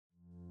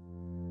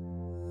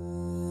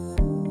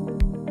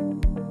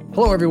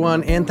Hello,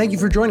 everyone, and thank you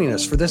for joining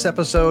us for this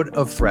episode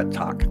of Threat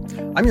Talk.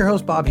 I'm your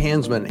host, Bob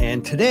Hansman,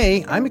 and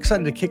today I'm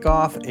excited to kick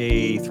off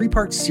a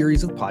three-part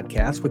series of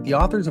podcasts with the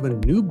authors of a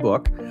new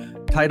book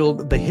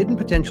titled The Hidden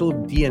Potential of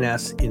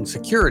DNS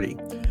Insecurity.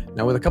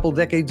 Now, with a couple of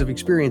decades of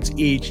experience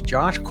each,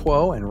 Josh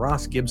Kuo and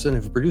Ross Gibson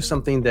have produced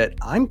something that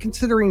I'm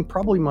considering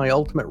probably my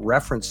ultimate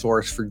reference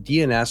source for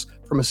DNS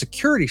from a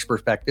security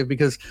perspective,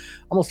 because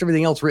almost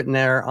everything else written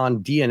there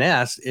on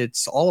DNS,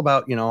 it's all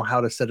about,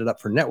 how to set it up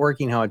for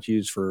networking, how it's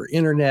used for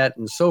internet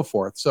and so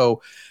forth.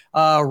 So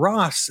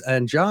Ross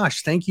and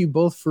Josh, thank you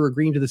both for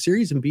agreeing to the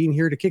series and being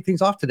here to kick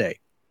things off today.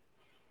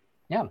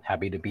 Yeah, I'm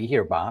happy to be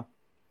here, Bob.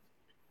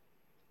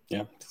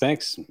 Yeah,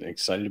 thanks.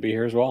 Excited to be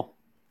here as well.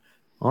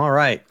 All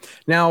right.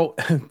 Now,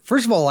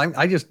 first of all,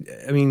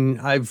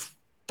 I've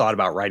thought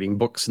about writing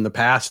books in the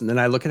past, and then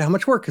I look at how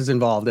much work is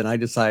involved and I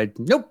decide,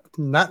 nope,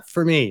 not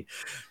for me.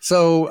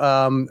 So,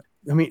 and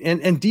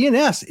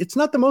DNS, it's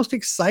not the most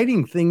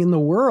exciting thing in the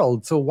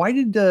world. So why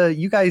did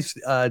you guys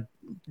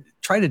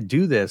try to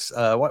do this?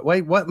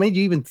 What made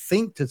you even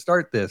think to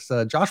start this?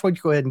 Josh, why don't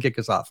you go ahead and kick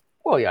us off?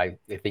 Well, yeah, I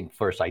think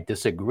first I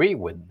disagree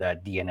with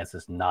that. DNS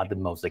is not the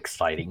most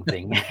exciting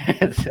thing.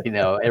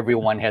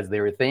 Everyone has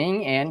their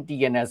thing, and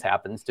DNS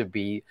happens to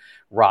be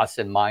Ross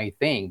and my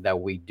thing that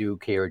we do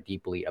care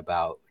deeply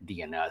about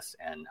DNS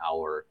and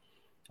our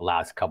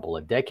last couple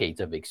of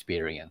decades of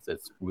experience.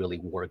 It's really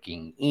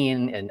working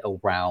in and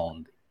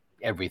around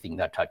everything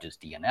that touches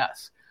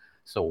DNS.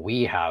 So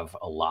we have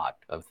a lot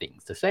of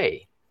things to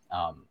say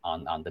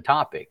on the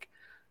topic.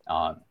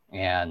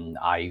 And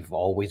I've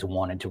always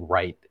wanted to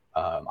write.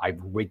 I've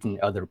written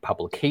other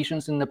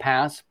publications in the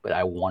past, but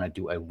I want to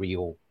do a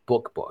real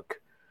book.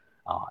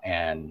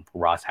 And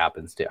Ross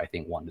happens to, I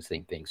think, want the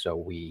same thing. So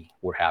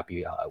we're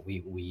happy.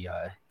 We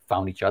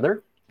found each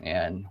other,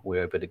 and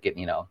we're able to get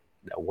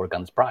work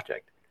on this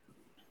project.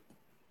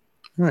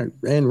 All right,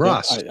 and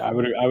Ross, I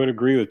would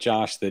agree with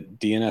Josh that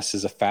DNS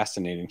is a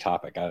fascinating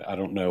topic. I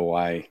don't know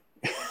why.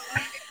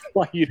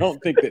 Why you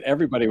don't think that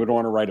everybody would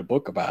want to write a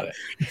book about it?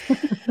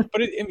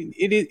 But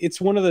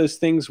it's one of those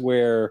things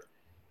where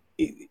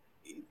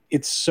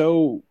it's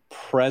so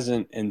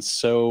present and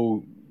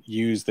so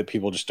used that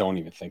people just don't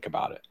even think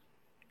about it.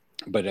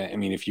 But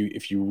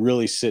if you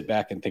really sit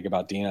back and think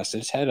about DNS,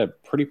 it's had a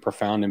pretty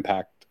profound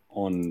impact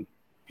on,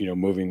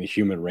 moving the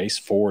human race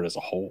forward as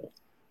a whole,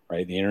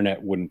 right? The internet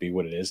wouldn't be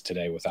what it is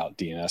today without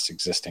DNS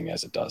existing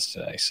as it does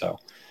today. So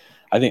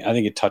I think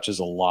it touches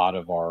a lot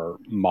of our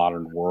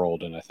modern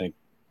world. And I think,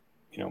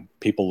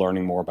 people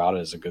learning more about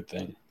it is a good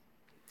thing.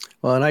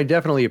 Well, and I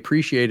definitely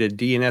appreciated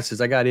DNS as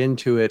I got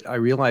into it. I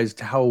realized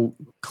how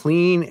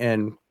clean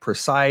and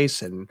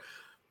precise and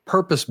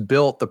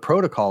purpose-built the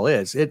protocol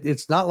is.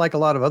 It's not like a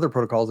lot of other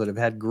protocols that have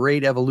had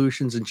great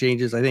evolutions and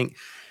changes. I think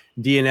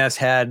DNS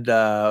had,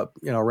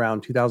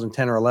 around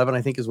 2010 or 11,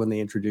 I think is when they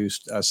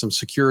introduced some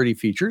security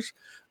features.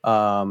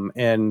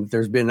 And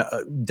there's been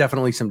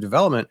definitely some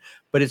development,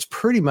 but it's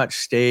pretty much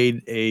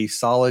stayed a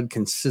solid,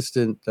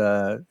 consistent,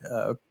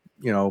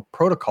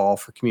 protocol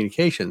for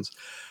communications.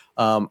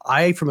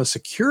 I, from a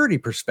security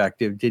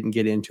perspective, didn't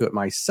get into it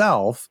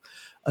myself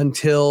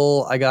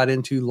until I got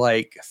into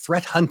like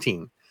threat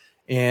hunting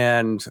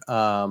and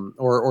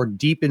or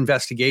deep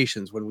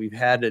investigations. When we've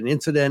had an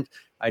incident,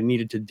 I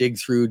needed to dig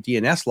through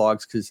DNS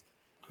logs because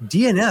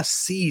DNS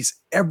sees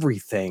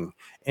everything.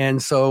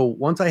 And so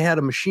once I had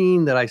a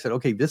machine that I said,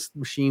 okay, this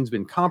machine's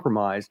been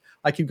compromised,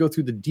 I could go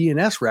through the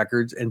DNS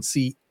records and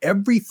see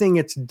everything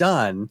it's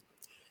done,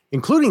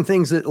 including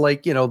things that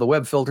the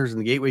web filters and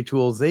the gateway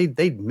tools,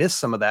 they'd miss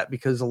some of that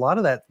because a lot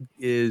of that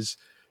is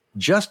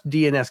just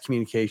DNS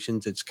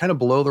communications. It's kind of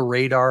below the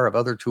radar of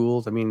other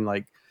tools.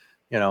 We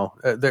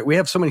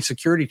have so many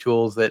security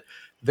tools that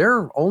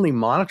they're only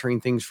monitoring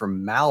things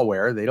from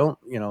malware. They don't,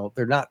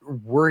 they're not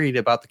worried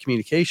about the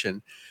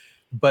communication.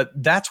 But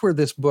that's where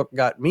this book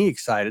got me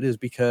excited, is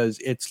because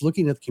it's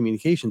looking at the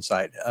communication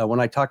side. When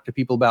I talk to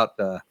people about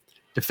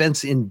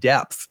defense in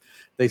depth,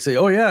 they say,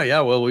 oh, yeah,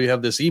 well, we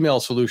have this email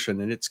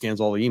solution and it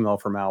scans all the email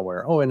for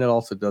malware. Oh, and it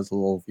also does a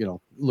little,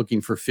 looking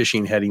for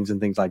phishing headings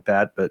and things like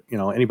that. But,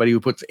 anybody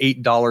who puts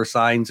 $8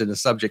 signs in a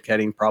subject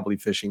heading, probably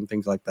phishing,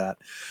 things like that.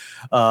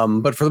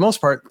 But for the most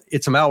part,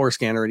 it's a malware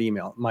scanner and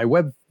email. My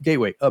web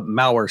gateway, a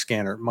malware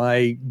scanner.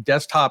 My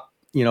desktop,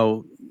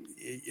 endpoint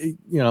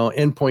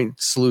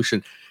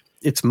solution,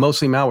 it's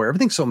mostly malware.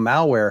 Everything's so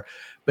malware.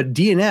 But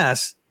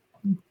DNS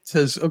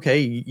says, okay,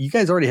 you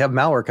guys already have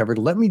malware covered.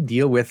 Let me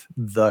deal with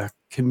the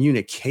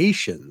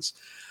communications.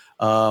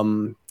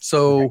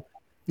 So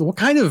what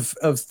kind of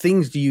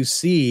things do you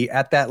see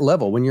at that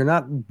level when you're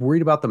not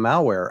worried about the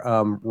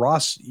malware?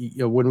 Ross,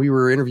 when we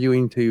were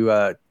interviewing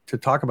to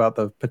talk about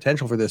the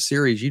potential for this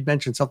series, you'd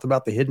mentioned something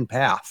about the hidden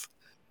path.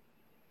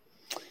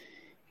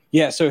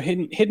 Yeah. So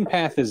hidden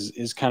path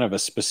is kind of a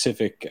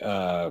specific,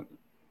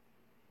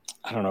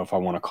 I don't know if I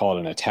want to call it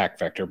an attack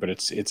vector, but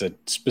it's a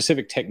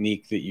specific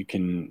technique that you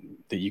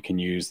can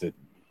use that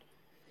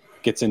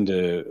gets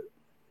into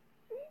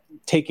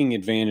taking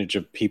advantage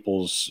of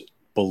people's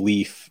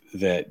belief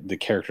that the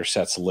character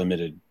set's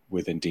limited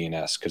within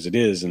DNS, because it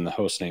is in the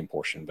hostname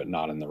portion, but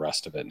not in the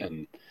rest of it.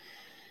 And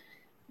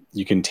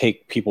you can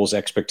take people's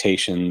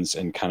expectations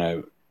and kind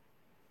of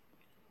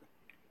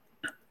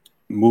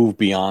move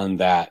beyond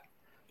that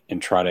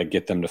and try to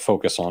get them to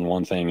focus on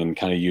one thing and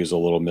kind of use a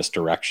little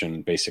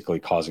misdirection, basically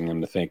causing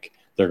them to think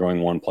they're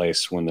going one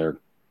place when they're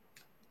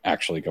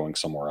actually going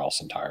somewhere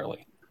else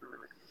entirely.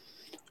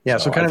 Yeah,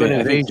 so kind of an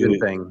invasion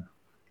thing.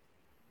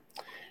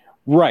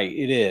 Right,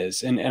 it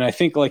is. And I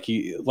think like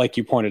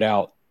you pointed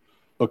out,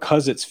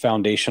 because it's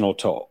foundational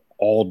to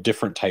all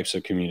different types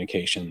of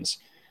communications,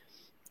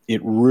 it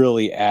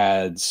really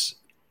adds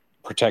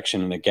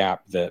protection and a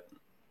gap that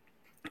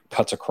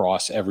cuts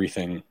across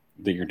everything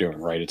that you're doing,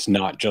 right? It's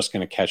not just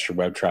going to catch your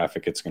web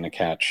traffic. It's going to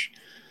catch,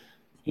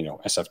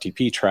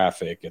 SFTP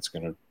traffic. It's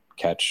going to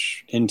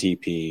catch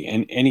NTP,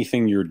 and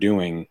anything you're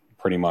doing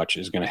pretty much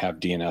is going to have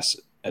DNS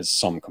as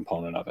some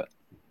component of it.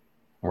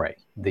 Right.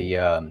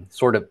 The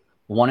sort of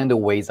one of the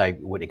ways I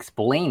would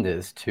explain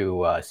this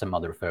to some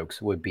other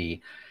folks would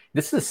be,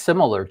 this is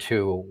similar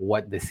to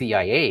what the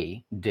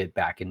CIA did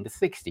back in the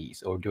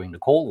 60s or during the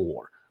Cold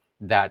War,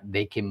 that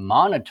they can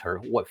monitor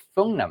what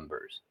phone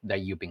numbers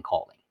that you've been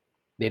calling.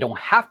 They don't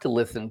have to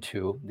listen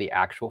to the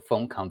actual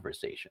phone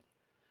conversation.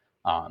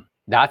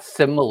 That's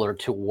similar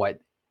to what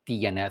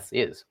DNS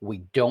is. We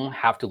don't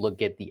have to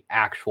look at the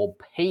actual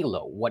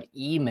payload, what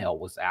email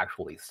was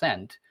actually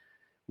sent,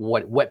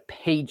 what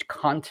page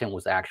content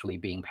was actually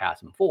being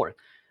passed and forth.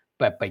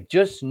 But by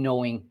just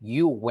knowing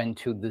you went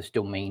to this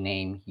domain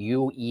name,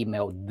 you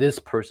emailed this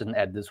person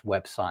at this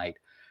website,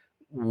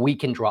 we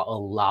can draw a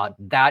lot.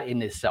 That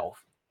in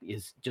itself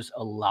is just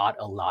a lot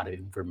of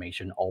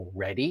information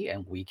already.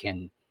 And we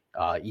can,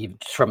 even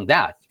from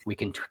that, we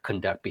can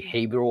conduct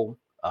behavioral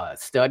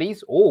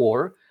studies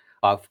or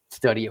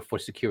study it for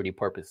security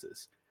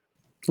purposes.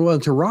 Well,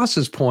 to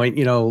Ross's point,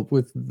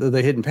 with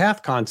the hidden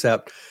path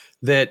concept,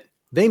 that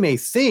they may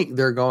think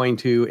they're going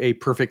to a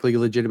perfectly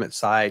legitimate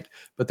site,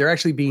 but they're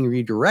actually being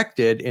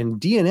redirected, and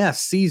DNS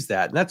sees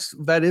that.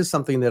 And that is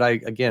something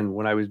that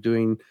when I was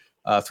doing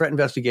threat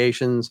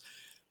investigations,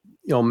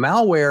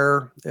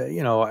 malware,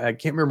 I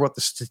can't remember what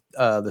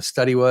the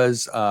study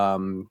was.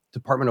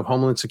 Department of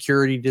Homeland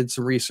Security did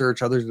some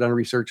research. Others have done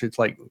research. It's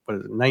like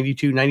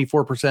 92,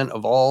 94%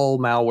 of all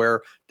malware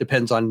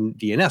depends on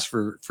DNS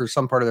for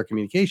some part of their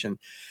communication.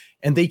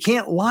 And they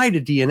can't lie to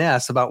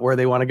DNS about where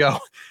they want to go.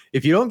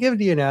 If you don't give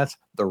DNS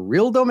the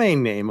real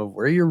domain name of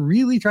where you're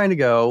really trying to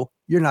go,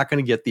 you're not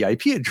going to get the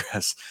IP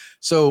address.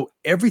 So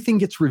everything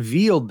gets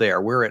revealed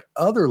there, where at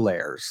other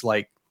layers,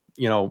 like,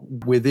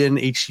 within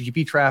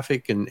HTTP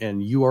traffic and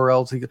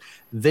URLs,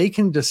 they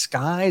can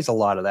disguise a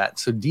lot of that.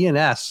 So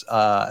DNS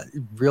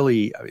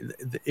really,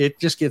 it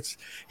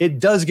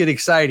does get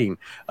exciting.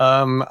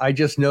 I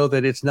just know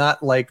that it's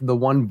not like the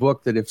one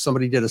book that if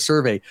somebody did a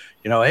survey,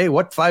 hey,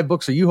 what 5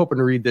 books are you hoping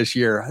to read this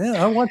year?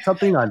 I want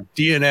something on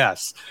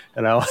DNS,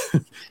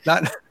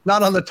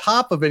 not on the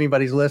top of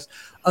anybody's list,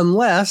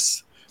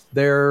 unless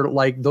they're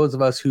like those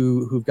of us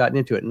who've gotten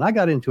into it. And I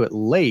got into it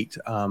late.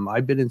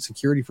 I've been in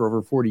security for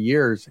over 40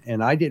 years,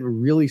 and I didn't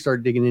really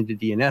start digging into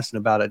DNS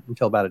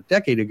until about a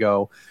decade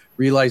ago,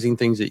 realizing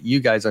things that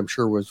you guys, I'm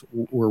sure,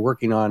 were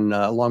working on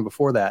long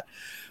before that.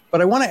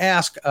 But I want to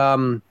ask,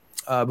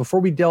 before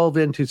we delve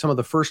into some of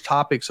the first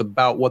topics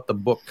about what the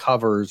book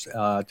covers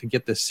to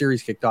get this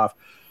series kicked off,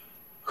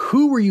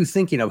 who were you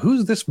thinking of?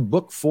 Who's this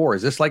book for?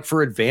 Is this like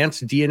for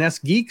advanced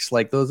DNS geeks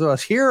like those of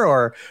us here,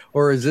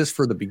 or is this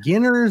for the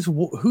beginners?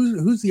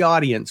 Who's the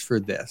audience for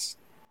this?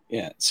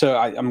 Yeah, so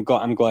I'm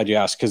glad you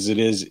asked, because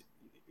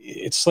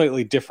it's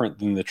slightly different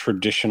than the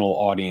traditional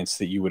audience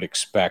that you would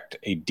expect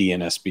a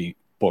DNS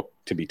book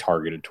to be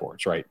targeted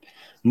towards, right?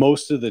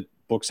 Most of the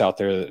books out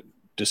there that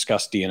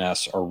discuss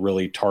DNS are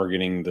really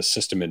targeting the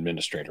system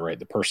administrator, right?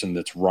 The person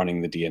that's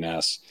running the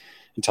DNS,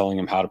 and telling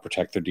them how to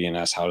protect their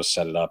DNS, how to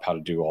set it up, how to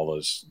do all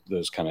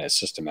those kind of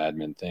system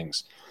admin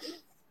things.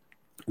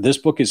 This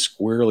book is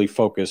squarely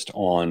focused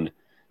on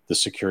the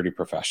security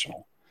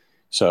professional.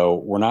 So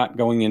we're not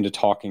going into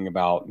talking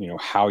about,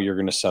 how you're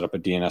going to set up a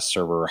DNS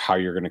server, or how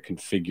you're going to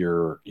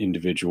configure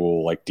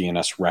individual like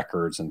DNS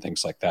records and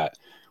things like that.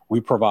 We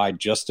provide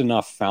just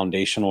enough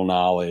foundational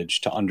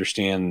knowledge to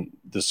understand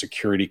the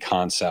security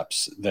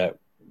concepts that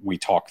we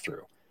talk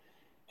through.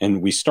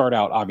 And we start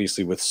out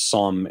obviously with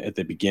some at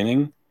the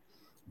beginning,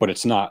 but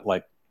it's not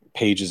like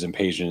pages and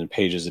pages and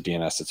pages of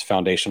DNS. It's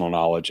foundational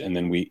knowledge. And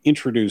then we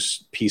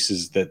introduce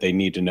pieces that they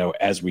need to know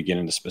as we get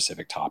into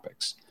specific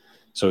topics.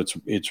 So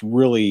it's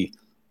really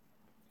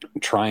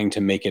trying to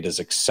make it as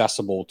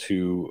accessible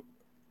to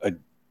a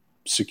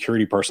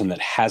security person that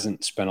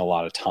hasn't spent a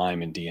lot of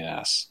time in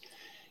DNS,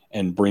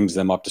 and brings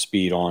them up to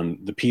speed on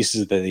the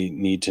pieces that they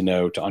need to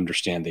know to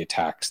understand the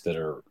attacks that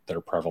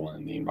are prevalent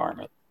in the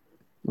environment.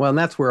 Well, and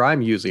that's where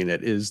I'm using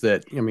it, is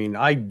that,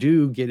 I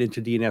do get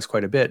into DNS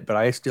quite a bit, but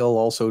I still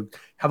also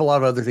have a lot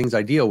of other things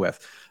I deal with.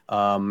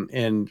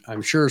 And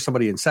I'm sure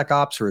somebody in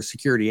SecOps or a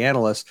security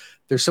analyst,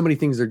 there's so many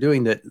things they're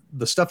doing that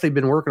the stuff they've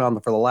been working on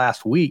for the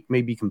last week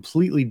may be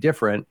completely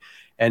different.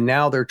 And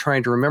now they're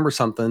trying to remember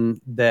something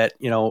that,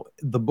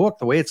 the book,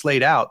 the way it's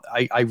laid out,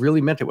 I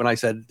really meant it when I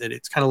said that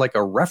it's kind of like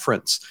a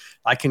reference.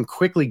 I can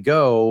quickly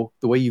go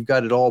the way you've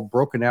got it all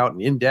broken out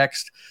and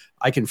indexed.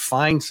 I can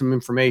find some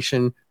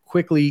information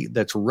quickly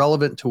that's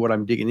relevant to what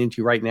I'm digging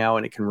into right now,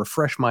 and it can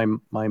refresh my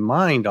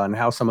mind on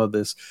how some of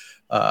this,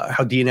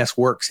 how DNS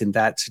works in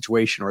that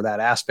situation, or that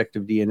aspect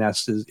of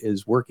DNS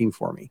is working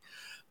for me.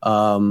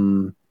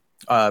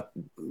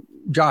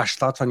 Josh,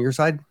 thoughts on your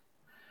side?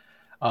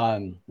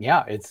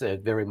 Yeah, it's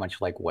very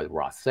much like what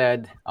Ross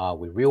said.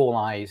 We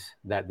realize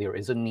that there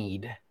is a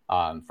need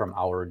from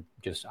our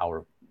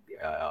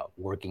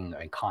working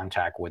in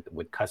contact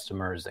with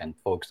customers and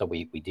folks that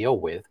we deal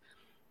with,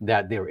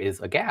 that there is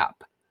a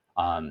gap.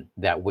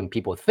 That when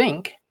people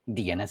think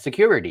DNS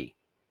security,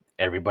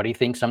 everybody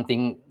thinks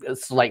something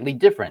slightly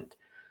different.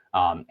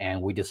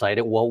 And we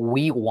decided, well,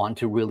 we want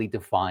to really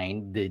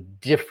define the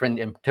different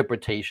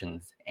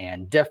interpretations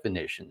and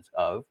definitions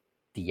of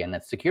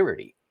DNS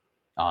security.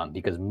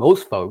 Because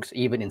most folks,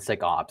 even in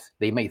SecOps,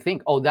 they may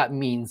think, oh, that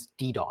means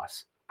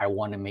DDoS. I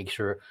want to make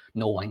sure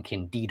no one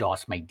can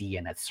DDoS my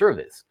DNS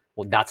service.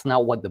 Well, that's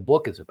not what the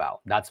book is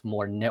about. That's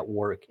more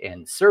network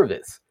and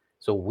service.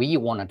 So we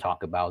want to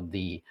talk about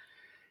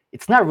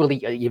it's not really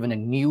even a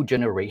new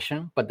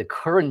generation, but the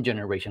current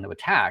generation of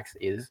attacks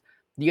is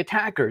the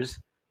attackers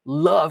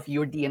love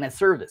your DNS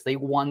service. They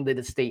want it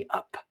to stay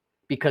up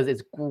because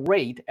it's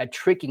great at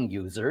tricking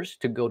users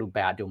to go to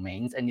bad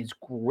domains, and it's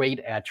great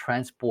at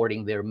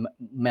transporting their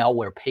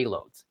malware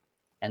payloads.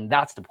 And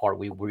that's the part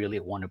we really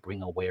want to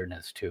bring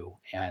awareness to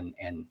and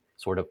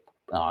sort of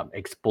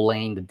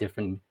explain the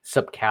different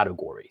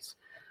subcategories.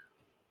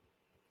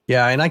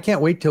 Yeah, and I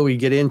can't wait till we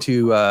get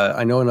into,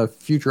 I know in a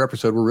future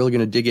episode, we're really going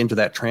to dig into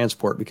that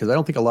transport, because I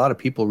don't think a lot of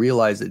people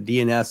realize that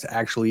DNS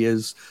actually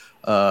is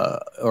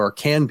or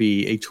can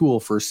be a tool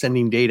for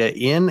sending data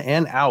in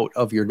and out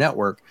of your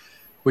network,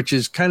 which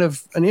is kind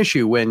of an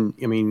issue when,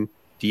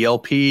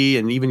 DLP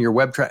and even your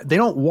web traffic, they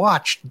don't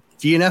watch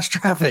DNS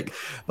traffic.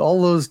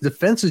 All those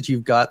defenses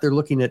you've got, they're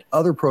looking at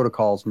other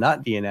protocols,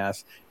 not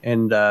DNS.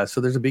 And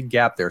so there's a big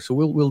gap there. So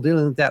we'll deal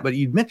with that. But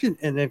you mentioned,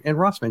 and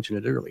Ross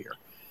mentioned it earlier,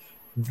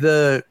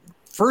 the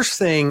first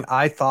thing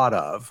I thought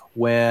of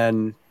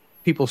when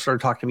people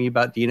started talking to me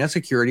about DNS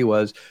security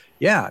was,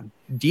 yeah,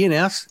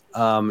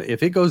 DNS,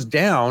 if it goes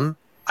down,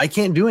 I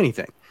can't do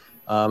anything.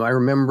 I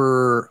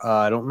remember,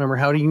 I don't remember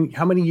how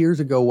many years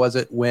ago was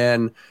it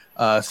when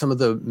some of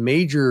the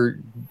major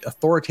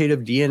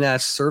authoritative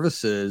DNS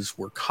services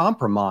were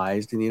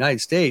compromised in the United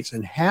States,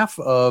 and half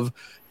of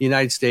the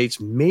United States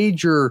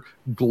major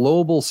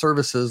global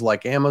services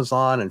like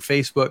Amazon and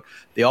Facebook,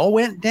 they all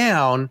went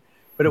down.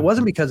 But it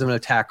wasn't because of an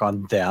attack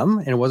on them,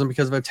 and it wasn't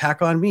because of an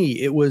attack on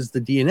me. It was the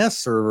DNS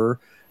server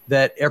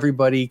that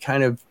everybody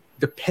kind of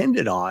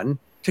depended on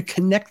to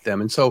connect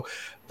them. And so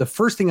the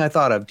first thing I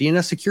thought of,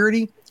 DNS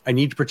security, I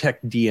need to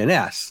protect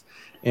DNS.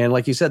 And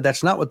like you said,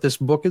 that's not what this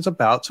book is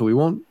about. So I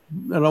don't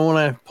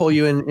want to pull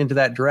you into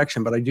that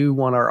direction, but I do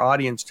want our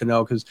audience to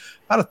know, because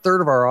about a third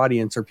of our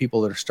audience are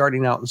people that are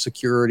starting out in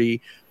security.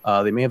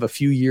 They may have a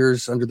few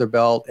years under their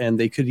belt, and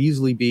they could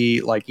easily be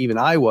like even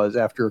I was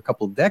after a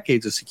couple of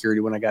decades of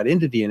security. When I got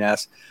into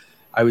DNS,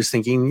 I was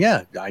thinking,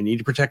 yeah, I need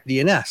to protect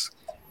DNS,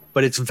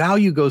 but its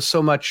value goes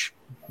so much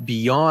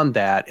beyond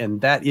that. And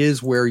that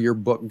is where your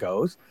book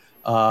goes.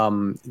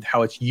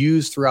 How it's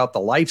used throughout the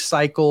life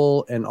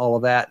cycle and all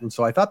of that. And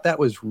so I thought that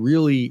was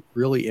really,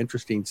 really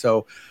interesting.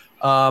 So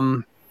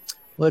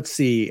let's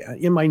see,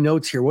 in my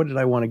notes here, what did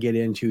I want to get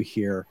into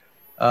here?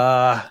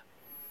 So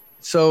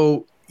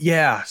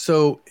the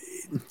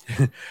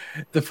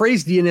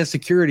phrase DNS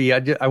security,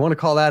 I want to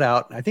call that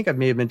out. I think I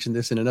may have mentioned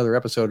this in another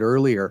episode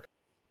earlier.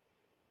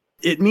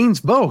 It means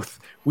both.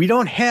 We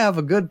don't have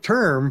a good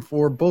term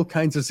for both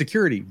kinds of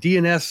security.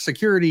 DNS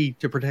security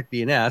to protect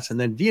DNS, and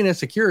then DNS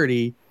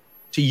security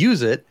to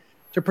use it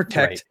to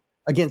protect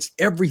against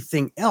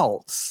everything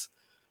else.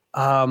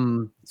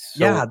 So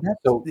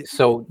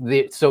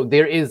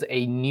there is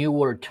a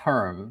newer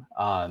term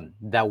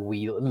that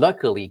we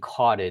luckily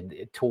caught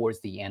it towards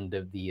the end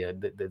of the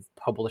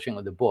publishing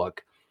of the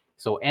book.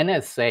 So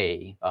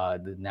NSA,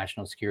 the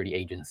National Security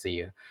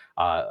Agency,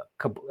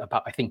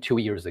 about I think 2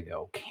 years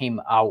ago, came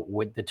out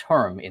with the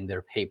term in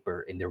their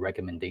paper, in their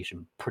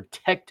recommendation,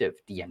 protective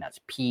DNS,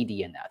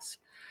 PDNS.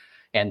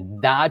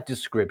 And that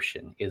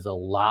description is a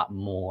lot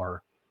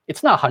more,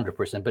 it's not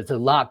 100%, but it's a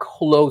lot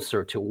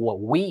closer to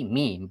what we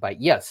mean by,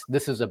 yes,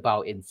 this is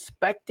about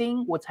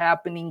inspecting what's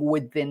happening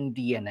within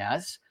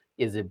DNS.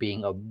 Is it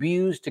being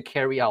abused to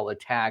carry out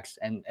attacks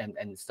and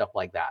stuff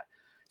like that?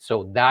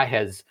 So that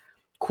has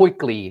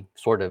quickly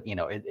sort of,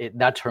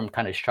 that term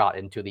kind of shot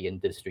into the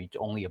industry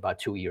only about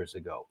 2 years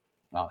ago.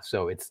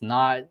 So it's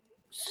not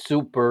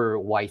super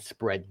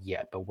widespread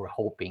yet, but we're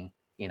hoping,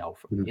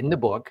 in the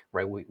book,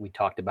 right, we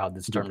talked about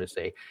this term to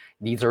say,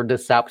 these are the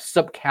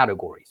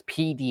subcategories.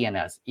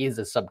 PDNS is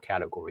a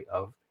subcategory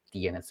of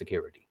DNS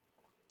security.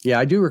 Yeah,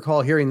 I do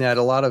recall hearing that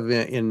a lot of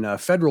in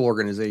federal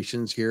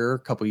organizations here a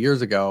couple of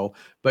years ago.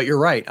 But you're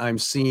right; I'm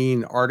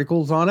seeing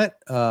articles on it.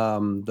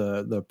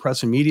 The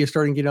press and media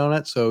starting to get on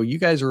it. So you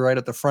guys are right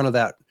at the front of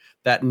that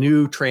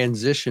new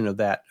transition of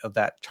that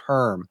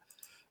term,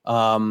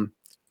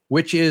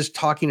 which is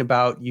talking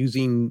about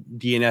using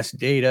DNS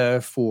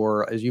data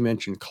for, as you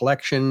mentioned,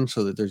 collection,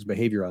 so that there's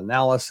behavioral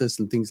analysis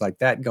and things like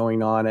that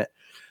going on it.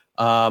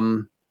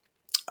 But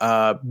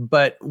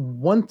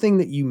one thing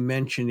that you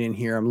mentioned in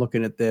here, I'm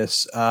looking at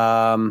this.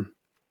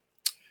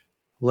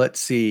 Let's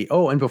see.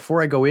 Oh, and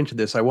before I go into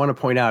this, I want to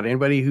point out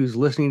anybody who's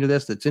listening to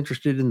this that's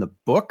interested in the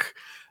book.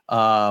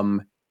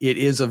 It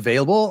is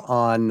available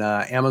on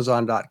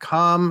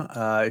Amazon.com.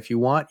 If you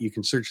want, you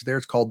can search there.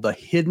 It's called The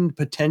Hidden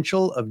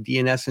Potential of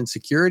DNS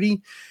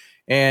Insecurity.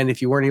 And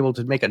if you weren't able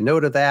to make a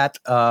note of that,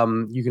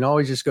 you can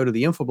always just go to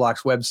the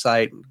Infoblox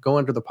website, go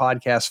under the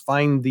podcast,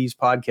 find these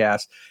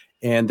podcasts,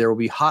 and there will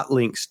be hot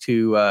links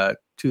to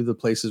the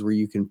places where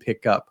you can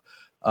pick up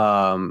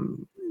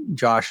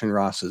Josh and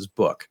Ross's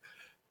book.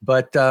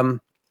 But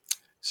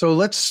so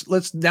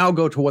let's now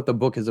go to what the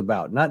book is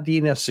about. Not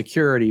DNS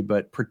security,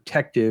 but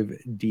protective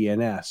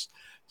DNS.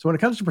 So when it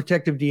comes to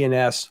protective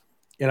DNS,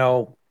 and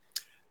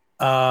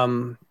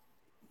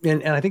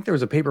I think there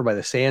was a paper by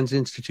the SANS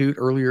Institute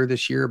earlier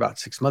this year, about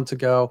 6 months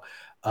ago,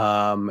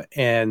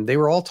 and they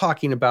were all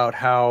talking about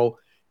how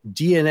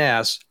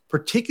DNS,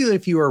 particularly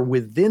if you are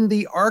within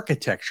the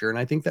architecture, and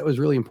I think that was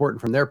really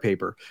important from their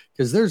paper,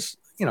 because there's,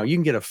 you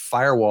can get a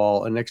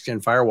firewall, a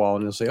next-gen firewall,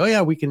 and they'll say, oh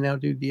yeah, we can now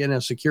do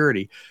DNS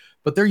security.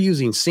 But they're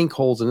using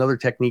sinkholes and other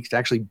techniques to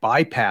actually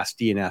bypass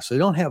DNS. So they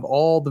don't have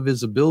all the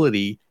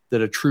visibility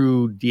that a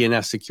true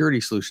DNS security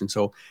solution.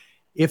 So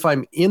if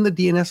I'm in the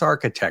DNS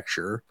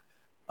architecture,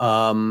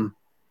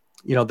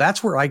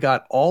 that's where I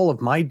got all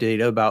of my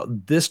data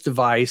about this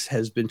device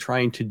has been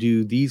trying to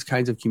do these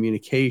kinds of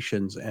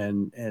communications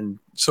and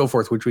so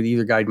forth, which would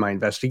either guide my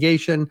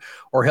investigation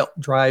or help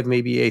drive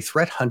maybe a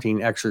threat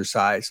hunting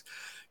exercise.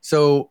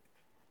 So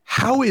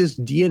how is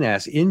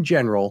DNS in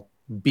general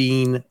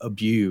being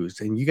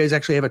abused? And you guys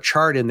actually have a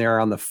chart in there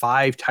on the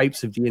 5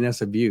 types of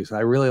DNS abuse.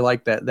 I really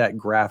like that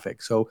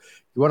graphic. So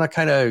you want to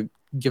kind of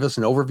give us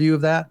an overview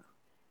of that?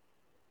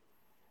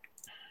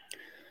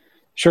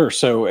 Sure.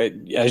 So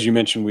as you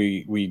mentioned,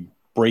 we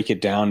break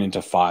it down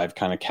into 5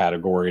 kind of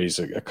categories,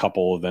 a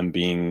couple of them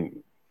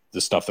being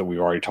the stuff that we've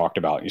already talked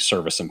about, your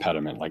service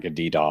impediment, like a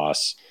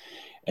DDoS,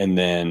 and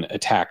then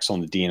attacks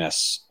on the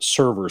DNS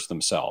servers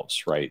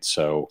themselves, right?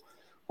 So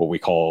what we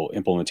call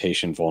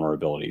implementation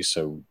vulnerabilities,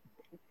 so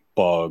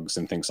bugs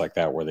and things like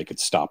that, where they could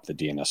stop the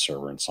DNS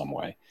server in some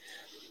way.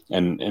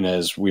 And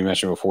as we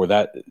mentioned before,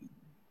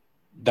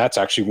 that's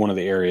actually one of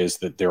the areas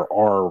that there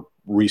are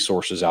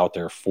resources out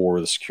there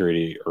for the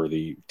security or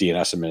the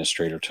DNS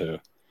administrator to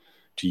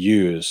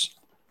use.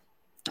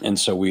 And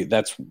so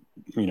that's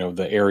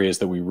the areas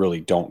that we really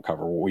don't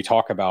cover. What we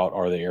talk about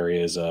are the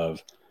areas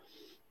of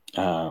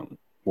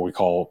what we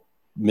call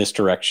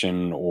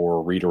misdirection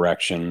or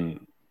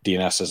redirection,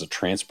 DNS as a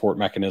transport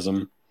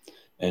mechanism,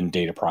 and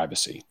data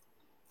privacy.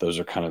 Those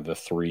are kind of the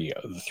three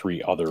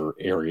other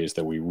areas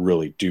that we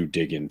really do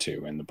dig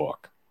into in the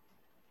book.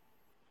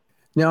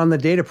 Now, on the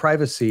data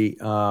privacy,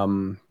 are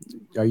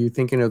you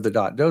thinking of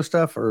the .do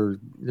stuff, or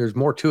there's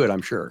more to it,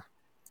 I'm sure?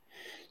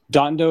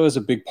 .do is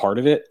a big part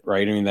of it,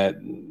 right? I mean, that,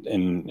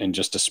 and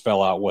just to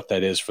spell out what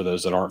that is for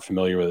those that aren't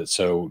familiar with it.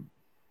 So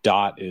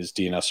dot is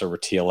DNS over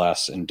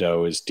TLS and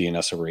do is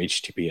DNS over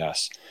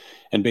HTTPS.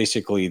 And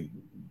basically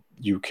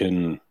you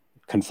can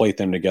conflate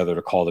them together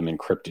to call them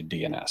encrypted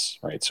DNS,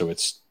 right? So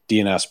it's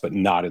DNS, but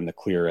not in the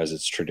clear as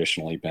it's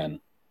traditionally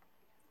been.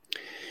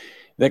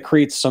 That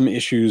creates some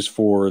issues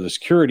for the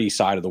security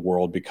side of the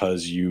world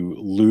because you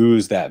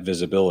lose that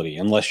visibility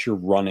unless you're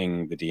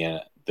running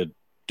the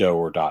do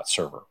or dot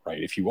server,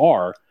 right? If you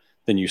are,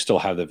 then you still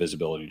have the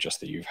visibility just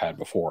that you've had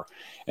before.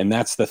 And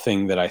that's the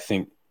thing that I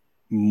think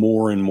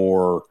more and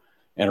more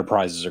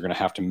enterprises are going to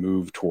have to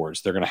move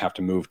towards. They're going to have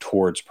to move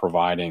towards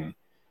providing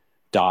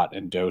dot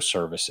and do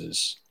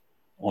services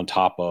on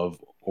top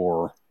of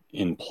or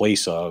in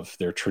place of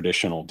their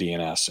traditional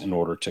DNS in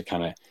order to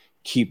kind of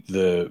keep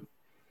the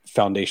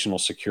foundational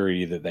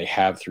security that they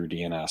have through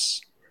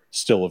DNS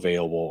still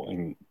available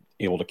and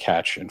able to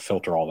catch and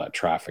filter all that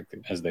traffic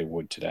as they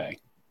would today.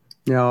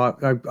 Now,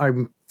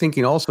 I'm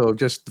thinking also of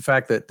just the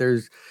fact that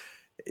there's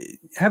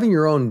having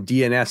your own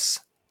DNS,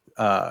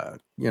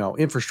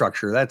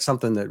 infrastructure. That's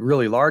something that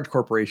really large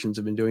corporations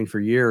have been doing for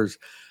years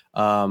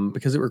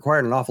because it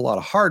required an awful lot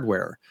of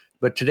hardware.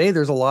 But today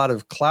there's a lot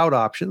of cloud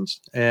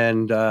options,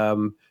 and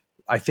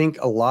I think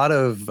a lot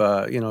of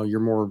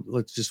your more,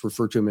 let's just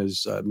refer to them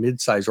as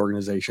mid-sized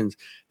organizations.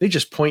 They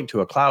just point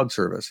to a cloud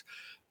service.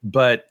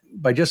 But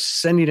by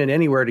just sending it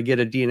anywhere to get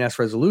a DNS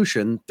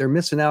resolution, they're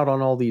missing out on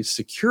all these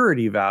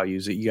security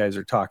values that you guys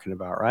are talking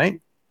about,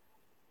 right?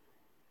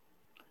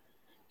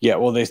 Yeah,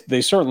 well,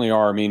 they certainly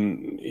are. I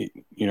mean,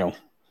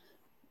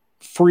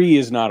 free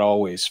is not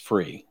always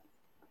free,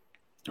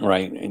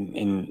 right?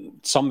 And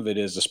some of it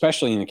is,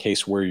 especially in the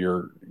case where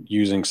you're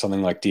using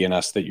something like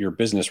DNS that your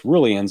business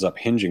really ends up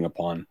hinging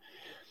upon.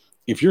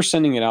 if you're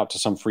sending it out to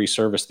some free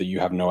service that you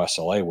have no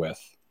SLA with,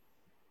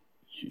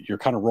 you're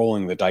kind of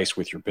rolling the dice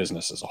with your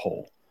business as a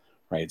whole,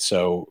 right?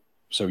 So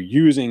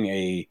using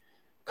a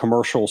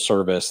commercial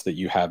service that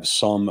you have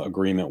some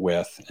agreement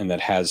with and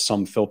that has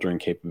some filtering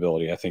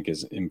capability, I think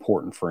is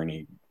important for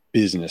any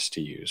business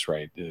to use,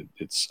 right?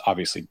 It's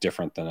obviously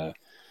different than a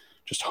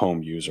just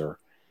home user.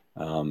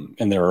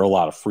 And there are a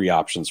lot of free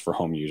options for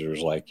home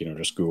users, like,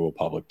 just Google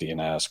Public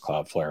DNS,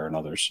 Cloudflare, and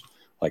others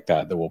like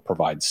that will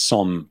provide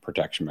some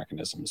protection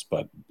mechanisms,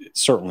 but it's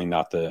certainly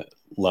not the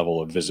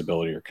level of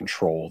visibility or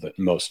control that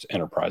most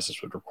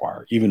enterprises would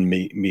require. Even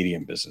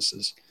medium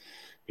businesses,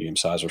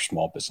 medium-sized or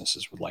small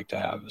businesses would like to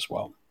have as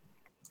well.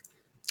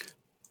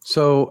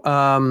 So,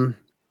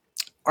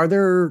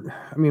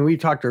 we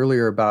talked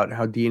earlier about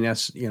how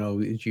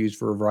DNS, is used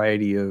for a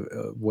variety of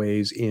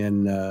ways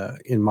in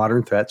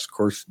modern threats. Of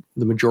course,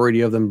 the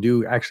majority of them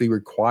do actually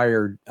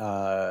require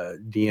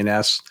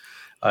DNS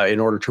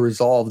in order to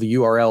resolve the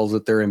URLs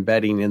that they're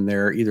embedding in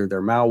either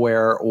their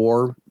malware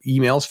or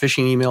emails,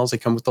 phishing emails. They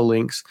come with the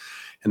links,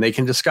 and they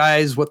can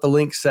disguise what the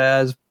link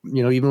says.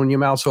 Even when you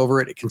mouse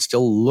over it, it can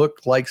still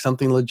look like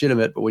something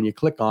legitimate. But when you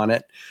click on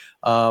it,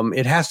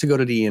 it has to go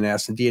to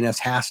DNS, and DNS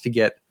has to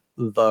get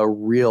the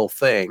real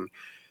thing.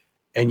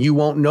 And you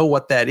won't know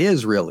what that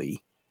is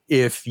really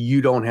if you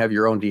don't have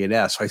your own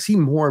DNS. So I see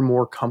more and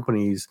more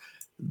companies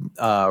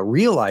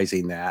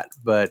realizing that,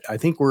 but I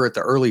think we're at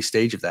the early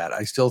stage of that.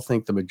 I still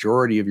think the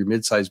majority of your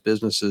mid-sized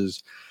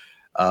businesses,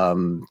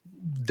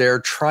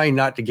 they're trying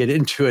not to get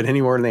into it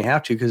any more than they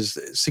have to, because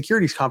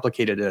security is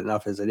complicated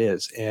enough as it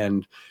is.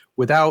 And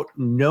without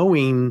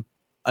knowing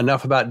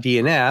enough about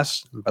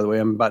DNS, by the way,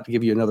 I'm about to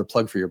give you another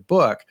plug for your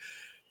book,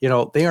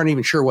 they aren't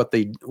even sure what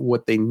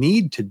they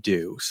need to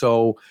do.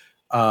 So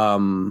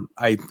I'm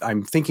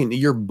thinking that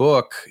your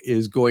book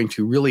is going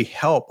to really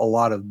help a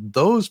lot of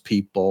those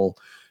people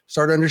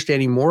start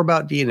understanding more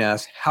about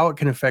DNS, how it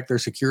can affect their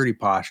security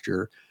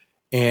posture,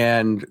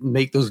 and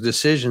make those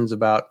decisions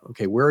about,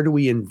 okay, where do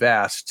we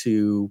invest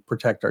to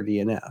protect our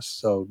DNS?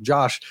 So,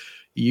 Josh,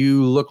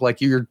 you look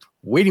like you're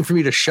waiting for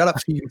me to shut up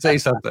so you can say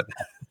something.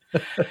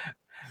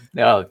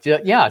 No,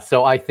 yeah.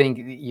 So I think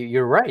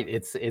you're right.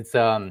 It's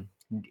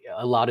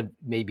a lot of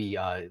maybe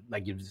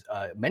like you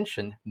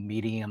mentioned,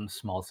 medium,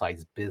 small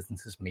size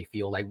businesses may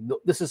feel like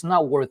this is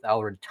not worth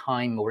our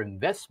time or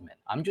investment.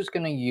 I'm just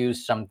going to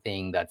use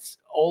something that's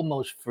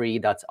almost free,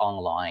 that's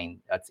online,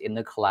 that's in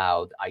the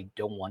cloud. I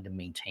don't want to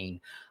maintain.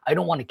 I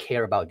don't want to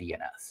care about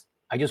DNS.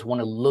 I just want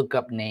to look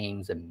up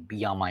names and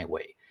be on my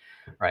way,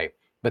 right?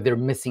 But they're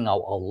missing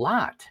out a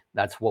lot.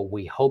 That's what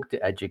we hope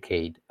to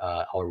educate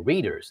our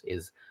readers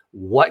is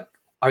what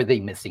are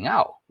they missing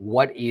out?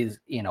 What is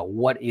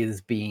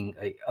being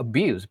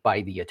abused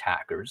by the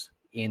attackers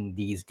in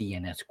these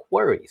DNS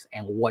queries?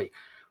 And what,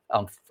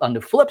 on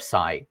the flip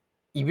side,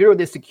 if you're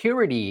the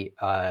security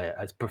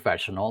as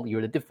professional,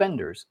 you're the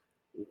defenders,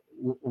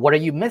 what are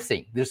you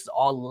missing? There's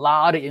a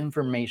lot of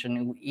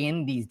information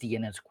in these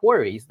DNS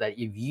queries that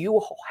if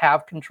you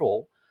have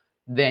control,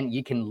 then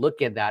you can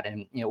look at that,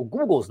 and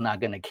Google's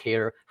not going to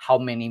care how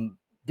many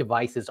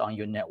devices on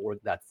your network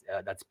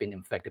that's been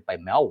infected by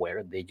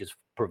malware. They just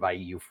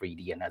provide you free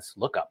DNS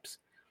lookups.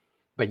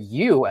 But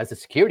you, as a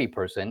security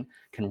person,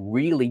 can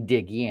really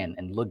dig in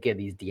and look at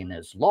these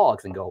DNS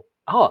logs and go,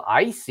 oh,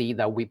 I see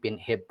that we've been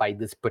hit by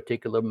this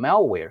particular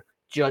malware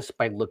just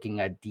by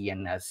looking at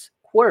DNS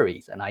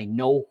queries, and I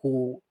know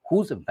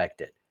who's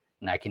infected,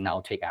 and I can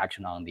now take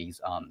action on these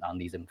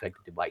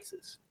infected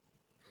devices.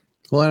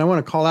 Well, and I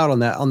want to call out on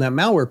that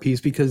malware piece,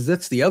 because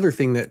that's the other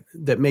thing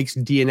that makes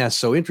DNS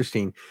so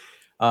interesting.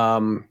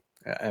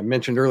 I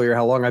mentioned earlier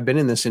how long I've been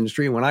in this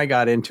industry. When I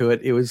got into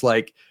it, it was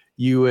like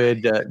you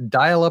would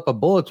dial up a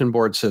bulletin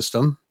board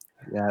system,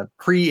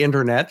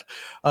 pre-internet,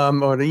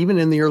 or even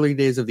in the early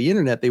days of the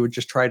internet, they would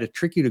just try to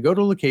trick you to go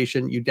to a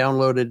location. You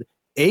downloaded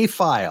a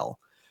file,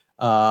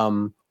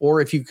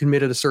 or if you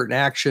committed a certain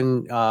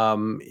action,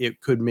 it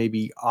could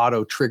maybe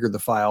auto trigger the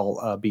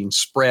file being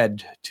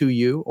spread to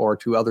you or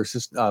to other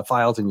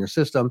files in your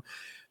system.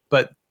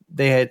 But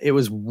it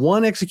was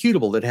one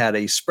executable that had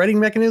a spreading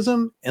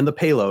mechanism and the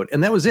payload,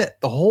 and that was it.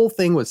 The whole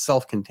thing was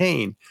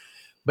self-contained.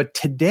 But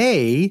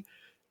today,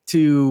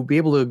 to be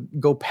able to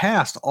go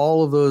past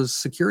all of those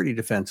security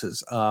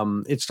defenses,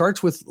 it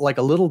starts with like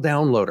a little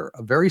downloader,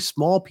 a very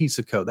small piece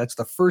of code. That's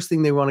the first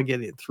thing they want to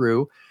get it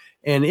through.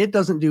 And it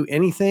doesn't do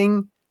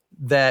anything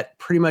that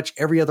pretty much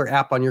every other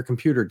app on your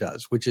computer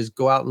does, which is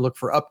go out and look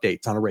for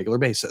updates on a regular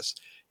basis.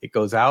 It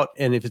goes out,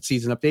 and if it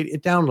sees an update,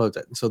 it downloads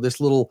it. And so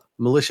this little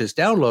malicious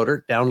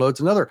downloader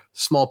downloads another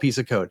small piece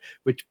of code,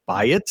 which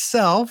by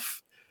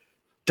itself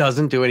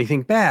doesn't do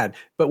anything bad.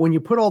 But when you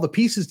put all the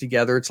pieces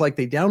together, it's like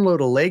they download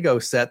a Lego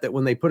set that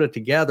when they put it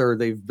together,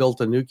 they've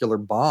built a nuclear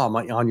bomb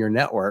on your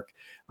network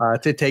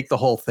to take the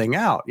whole thing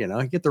out. You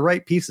get the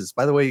right pieces.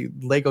 By the way,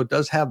 Lego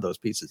does have those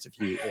pieces if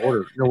you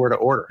know where to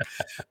order.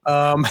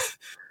 And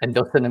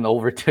they'll send them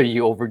over to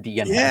you over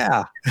DNS.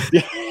 Yeah.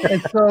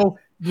 And so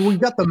we've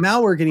got the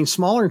malware getting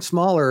smaller and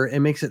smaller,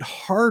 and makes it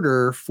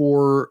harder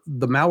for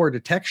the malware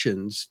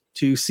detections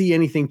to see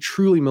anything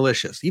truly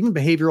malicious. Even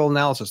behavioral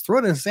analysis, throw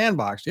it in a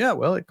sandbox. Yeah,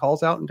 well, it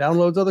calls out and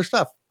downloads other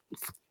stuff.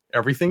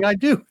 Everything I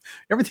do,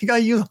 everything I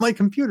use on my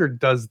computer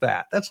does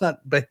that. That's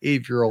not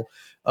behavioral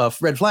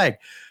red flag.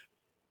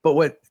 But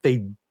what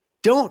they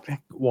don't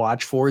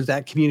watch for is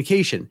that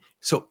communication.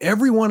 So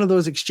every one of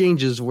those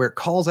exchanges where it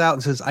calls out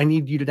and says, I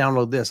need you to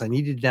download this, I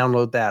need you to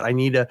download that, I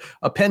need a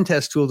pen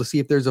test tool to see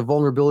if there's a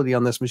vulnerability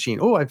on this machine.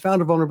 Oh, I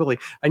found a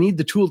vulnerability. I need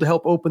the tool to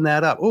help open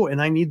that up. Oh,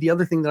 and I need the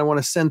other thing that I want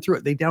to send through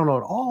it. They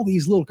download all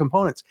these little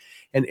components.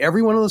 And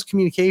every one of those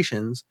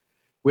communications,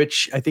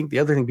 which I think the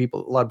other thing a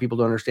lot of people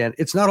don't understand,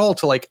 it's not all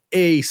to like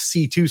a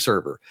C2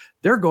 server.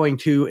 They're going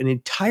to an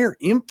entire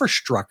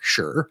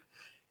infrastructure.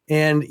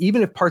 And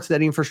even if parts of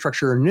that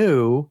infrastructure are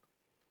new,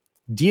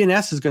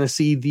 DNS is going to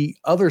see the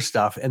other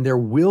stuff, and there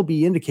will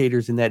be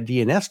indicators in that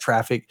DNS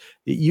traffic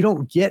that you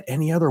don't get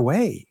any other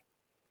way.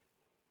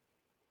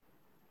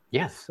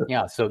 Yes.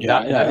 Yeah. So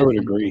I would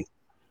agree.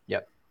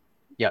 Yep.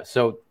 Yeah.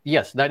 So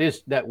yes,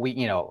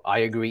 I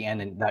agree.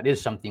 And that is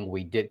something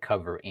we did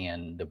cover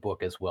in the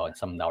book as well, in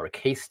some of our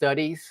case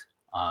studies.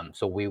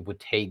 So we would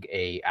take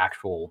a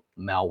actual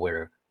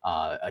malware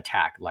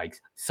attack like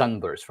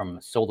Sunburst from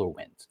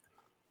SolarWinds,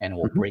 and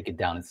we'll break it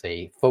down and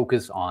say,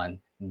 focus on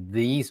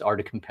these are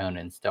the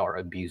components that are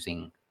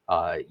abusing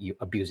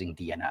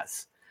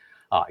DNS.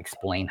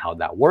 Explain how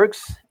that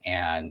works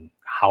and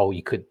how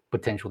you could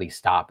potentially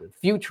stop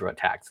future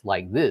attacks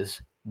like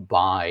this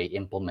by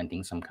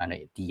implementing some kind of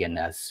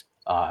DNS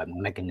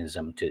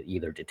mechanism to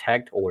either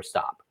detect or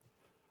stop.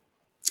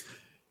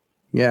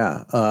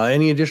 Yeah.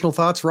 Any additional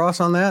thoughts,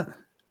 Ross, on that?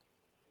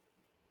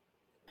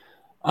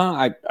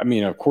 I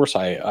mean, of course,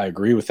 I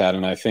agree with that,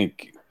 and I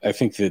think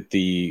that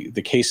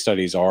the case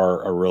studies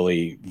are a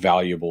really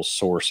valuable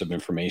source of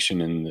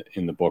information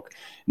in the book,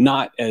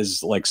 not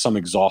as like some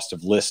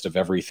exhaustive list of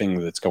everything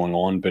that's going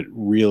on, but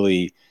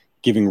really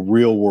giving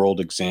real world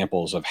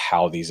examples of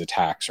how these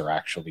attacks are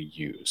actually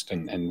used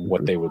and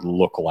what they would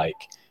look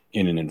like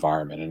in an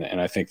environment. And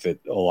I think that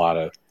a lot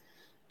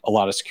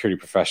of security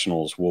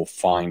professionals will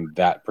find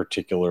that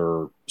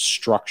particular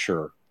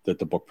structure that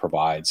the book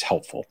provides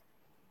helpful.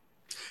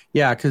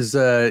 Yeah, because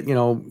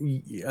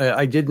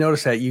I did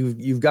notice that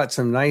you've got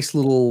some nice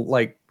little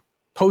like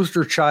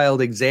poster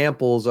child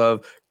examples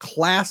of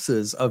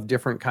classes of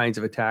different kinds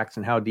of attacks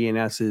and how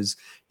DNS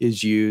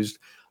is used.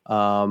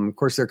 Of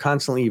course, they're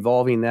constantly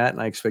evolving that,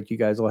 and I expect you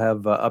guys will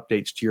have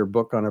updates to your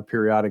book on a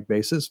periodic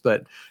basis.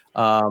 But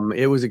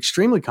it was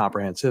extremely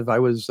comprehensive. I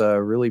was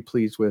really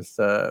pleased with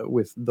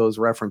those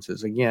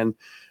references. Again,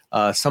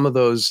 some of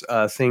those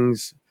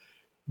things.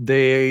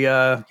 We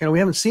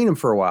haven't seen them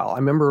for a while. I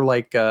remember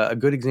like a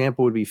good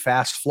example would be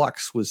fast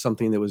flux was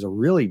something that was a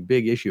really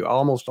big issue.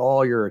 Almost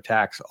all your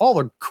attacks, all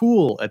the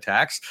cool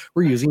attacks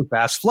were using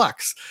fast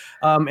flux.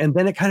 And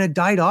then it kind of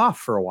died off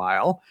for a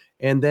while.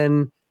 And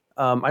then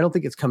I don't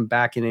think it's come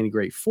back in any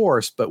great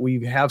force, but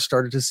we have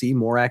started to see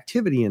more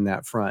activity in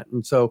that front.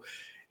 And so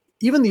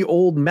even the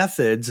old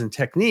methods and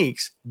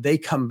techniques, they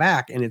come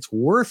back, and it's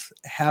worth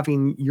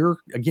having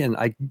again,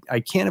 I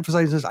can't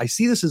emphasize this. I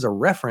see this as a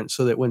reference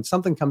so that when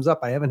something comes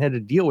up I haven't had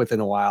to deal with in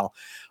a while,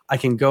 I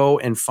can go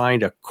and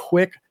find a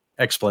quick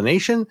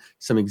explanation,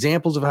 some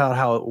examples of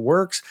how it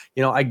works.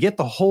 I get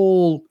the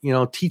whole,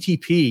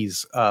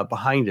 TTPs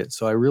behind it.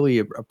 So I really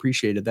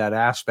appreciated that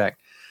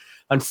aspect.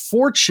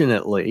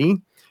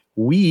 Unfortunately,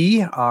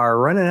 we are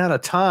running out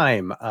of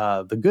time.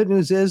 The good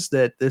news is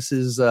that this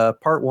is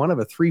part one of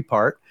a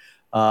 3-part.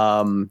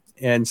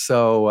 And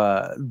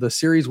so the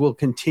series will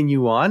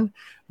continue on.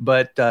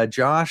 But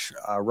Josh,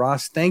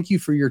 Ross, thank you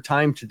for your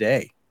time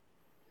today.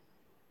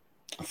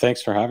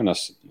 Thanks for having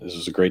us. This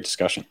was a great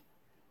discussion.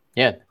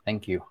 Yeah,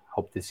 thank you.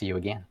 Hope to see you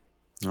again.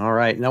 All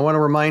right. And I want to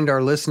remind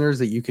our listeners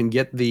that you can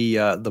get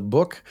the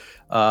book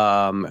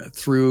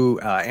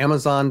through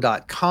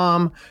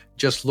Amazon.com.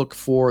 Just look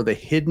for The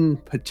Hidden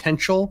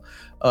Potential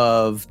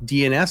of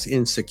DNS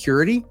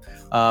Insecurity,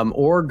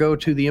 or go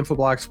to the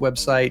Infoblox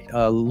website,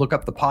 look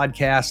up the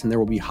podcast, and there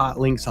will be hot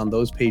links on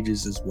those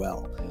pages as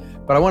well.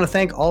 But I want to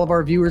thank all of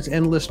our viewers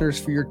and listeners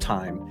for your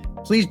time.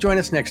 Please join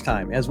us next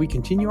time as we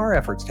continue our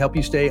efforts to help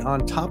you stay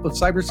on top of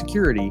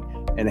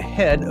cybersecurity and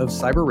ahead of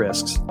cyber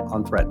risks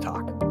on Threat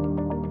Talk.